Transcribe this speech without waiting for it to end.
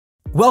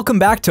Welcome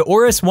back to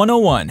AORUS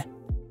 101.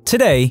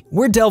 Today,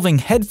 we're delving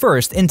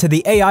headfirst into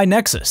the AI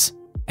Nexus,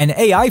 an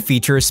AI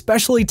feature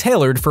specially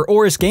tailored for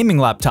AORUS gaming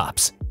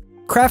laptops.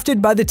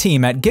 Crafted by the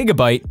team at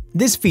GIGABYTE,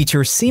 this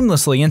feature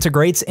seamlessly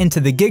integrates into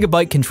the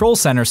GIGABYTE Control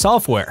Center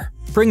software,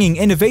 bringing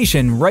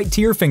innovation right to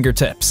your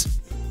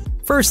fingertips.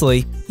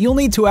 Firstly, you'll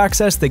need to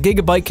access the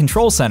GIGABYTE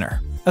Control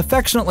Center,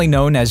 affectionately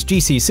known as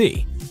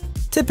GCC.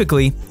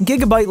 Typically,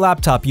 GIGABYTE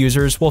laptop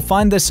users will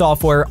find this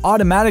software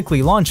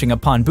automatically launching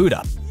upon boot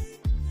up.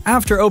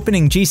 After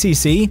opening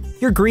GCC,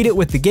 you're greeted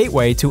with the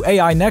gateway to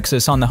AI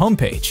Nexus on the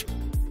homepage.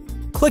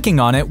 Clicking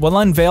on it will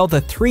unveil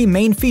the three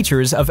main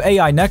features of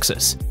AI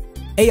Nexus: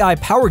 AI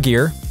Power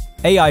Gear,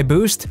 AI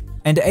Boost,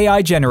 and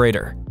AI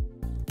Generator.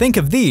 Think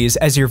of these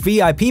as your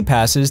VIP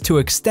passes to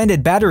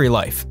extended battery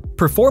life,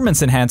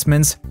 performance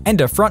enhancements,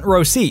 and a front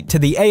row seat to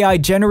the AI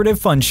Generative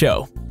Fun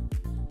Show.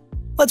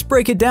 Let's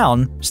break it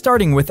down,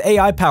 starting with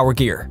AI Power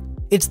Gear.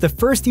 It's the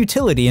first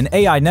utility in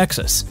AI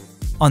Nexus.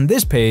 On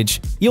this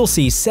page, you'll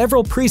see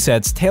several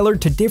presets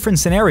tailored to different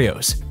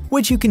scenarios,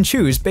 which you can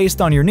choose based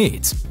on your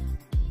needs.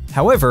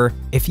 However,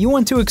 if you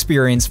want to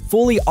experience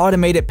fully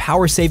automated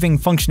power-saving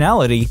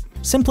functionality,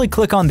 simply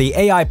click on the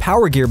AI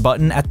Power Gear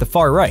button at the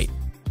far right.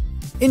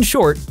 In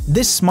short,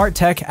 this smart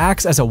tech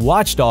acts as a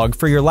watchdog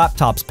for your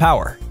laptop's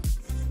power.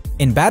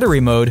 In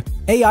battery mode,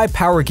 AI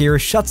Power Gear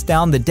shuts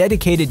down the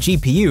dedicated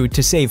GPU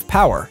to save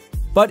power,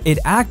 but it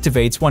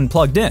activates when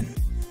plugged in.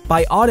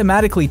 By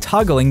automatically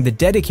toggling the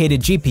dedicated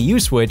GPU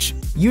switch,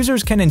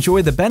 users can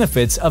enjoy the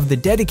benefits of the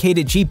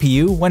dedicated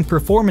GPU when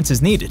performance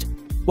is needed,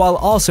 while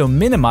also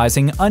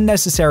minimizing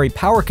unnecessary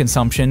power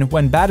consumption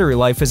when battery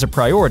life is a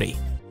priority.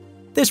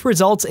 This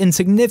results in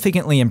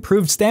significantly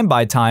improved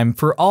standby time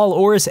for all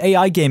AORUS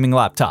AI gaming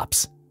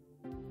laptops.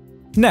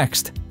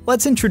 Next,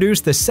 let's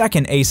introduce the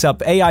second ace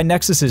up AI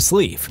Nexus's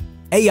sleeve,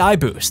 AI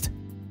Boost.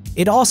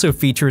 It also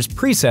features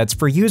presets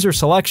for user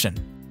selection.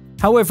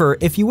 However,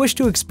 if you wish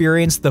to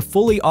experience the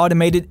fully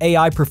automated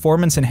AI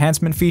performance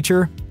enhancement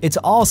feature, it's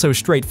also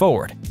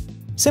straightforward.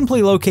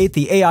 Simply locate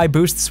the AI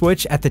Boost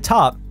switch at the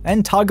top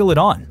and toggle it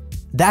on.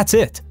 That's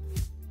it!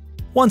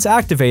 Once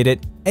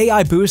activated,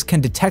 AI Boost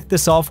can detect the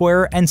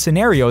software and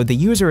scenario the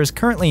user is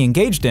currently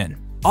engaged in,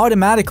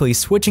 automatically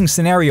switching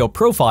scenario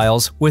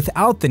profiles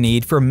without the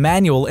need for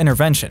manual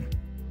intervention.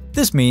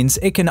 This means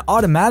it can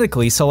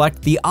automatically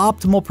select the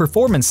optimal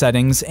performance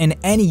settings in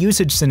any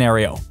usage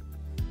scenario.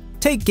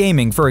 Take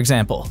gaming, for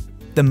example.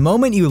 The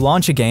moment you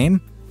launch a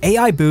game,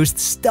 AI Boost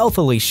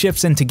stealthily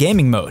shifts into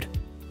gaming mode.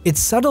 It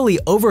subtly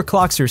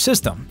overclocks your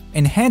system,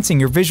 enhancing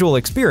your visual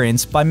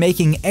experience by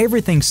making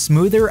everything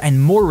smoother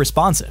and more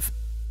responsive.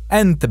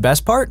 And the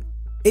best part?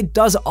 It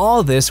does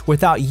all this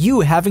without you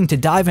having to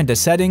dive into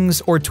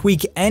settings or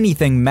tweak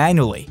anything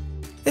manually.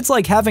 It's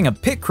like having a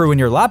pit crew in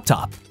your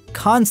laptop,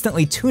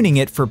 constantly tuning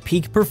it for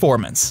peak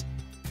performance.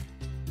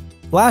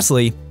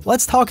 Lastly,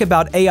 let's talk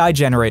about AI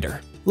Generator,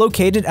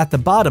 located at the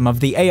bottom of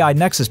the AI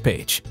Nexus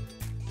page.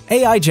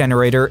 AI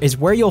Generator is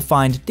where you'll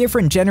find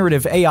different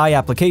generative AI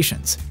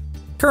applications.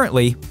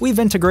 Currently, we've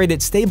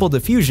integrated Stable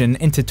Diffusion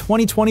into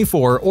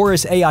 2024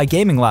 AORUS AI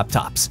gaming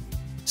laptops.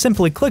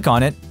 Simply click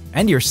on it,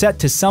 and you're set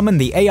to summon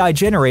the AI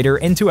Generator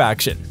into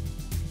action.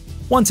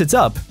 Once it's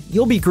up,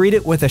 you'll be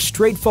greeted with a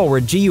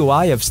straightforward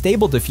GUI of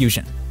Stable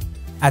Diffusion.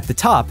 At the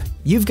top,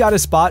 you've got a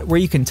spot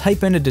where you can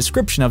type in a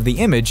description of the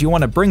image you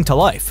want to bring to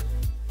life.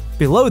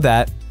 Below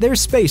that, there's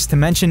space to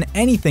mention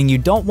anything you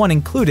don't want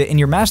included in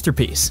your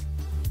masterpiece.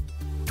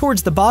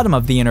 Towards the bottom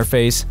of the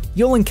interface,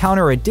 you'll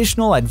encounter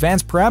additional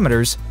advanced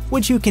parameters,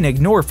 which you can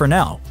ignore for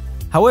now.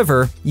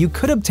 However, you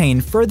could obtain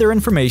further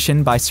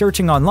information by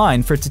searching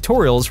online for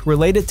tutorials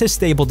related to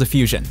Stable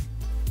Diffusion.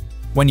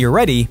 When you're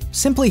ready,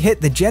 simply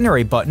hit the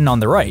Generate button on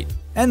the right,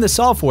 and the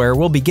software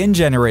will begin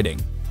generating.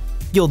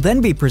 You'll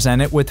then be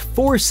presented with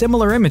 4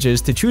 similar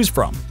images to choose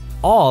from,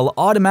 all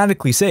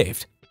automatically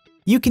saved.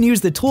 You can use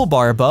the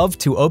toolbar above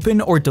to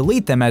open or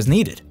delete them as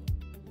needed.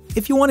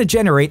 If you want to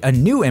generate a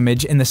new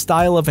image in the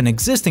style of an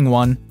existing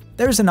one,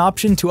 there's an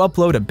option to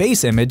upload a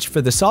base image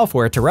for the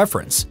software to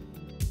reference.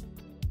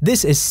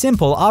 This is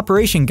simple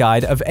operation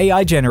guide of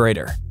AI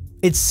Generator.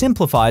 It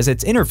simplifies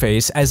its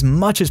interface as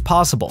much as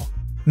possible,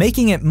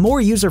 making it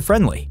more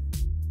user-friendly.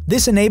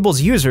 This enables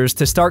users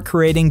to start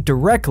creating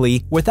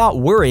directly without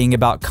worrying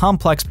about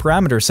complex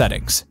parameter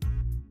settings.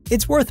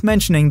 It's worth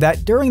mentioning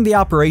that during the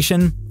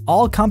operation,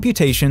 all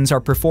computations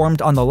are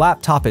performed on the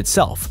laptop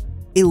itself,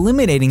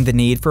 eliminating the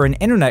need for an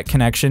internet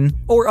connection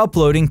or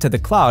uploading to the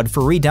cloud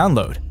for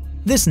re-download.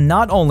 This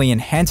not only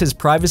enhances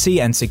privacy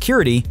and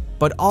security,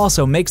 but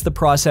also makes the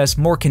process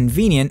more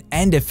convenient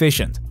and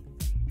efficient.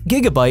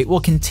 GIGABYTE will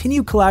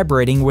continue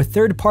collaborating with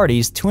third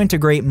parties to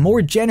integrate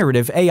more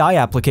generative AI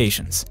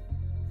applications.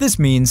 This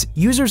means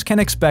users can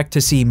expect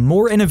to see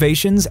more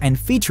innovations and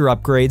feature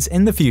upgrades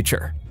in the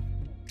future.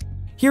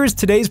 Here's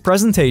today's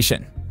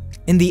presentation.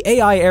 In the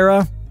AI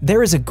era,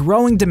 there is a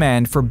growing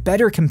demand for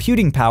better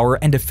computing power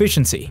and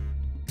efficiency.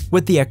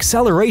 With the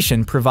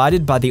acceleration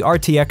provided by the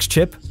RTX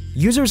chip,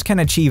 users can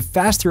achieve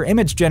faster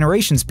image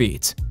generation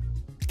speeds.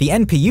 The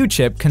NPU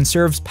chip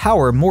conserves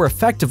power more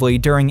effectively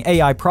during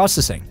AI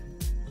processing.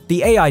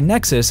 The AI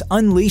Nexus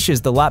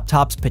unleashes the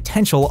laptop's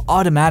potential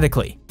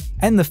automatically,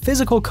 and the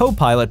physical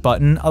Copilot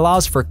button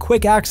allows for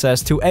quick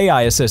access to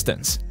AI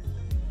assistants.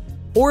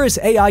 AORUS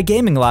AI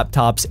gaming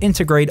laptops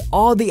integrate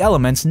all the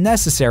elements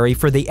necessary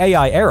for the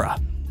AI era,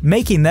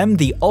 making them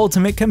the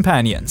ultimate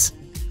companions.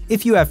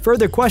 If you have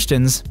further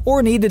questions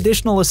or need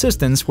additional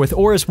assistance with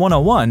AORUS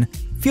 101,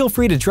 feel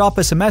free to drop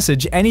us a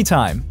message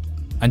anytime.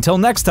 Until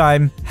next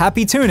time,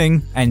 happy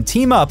tuning and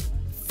team up,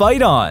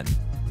 fight on!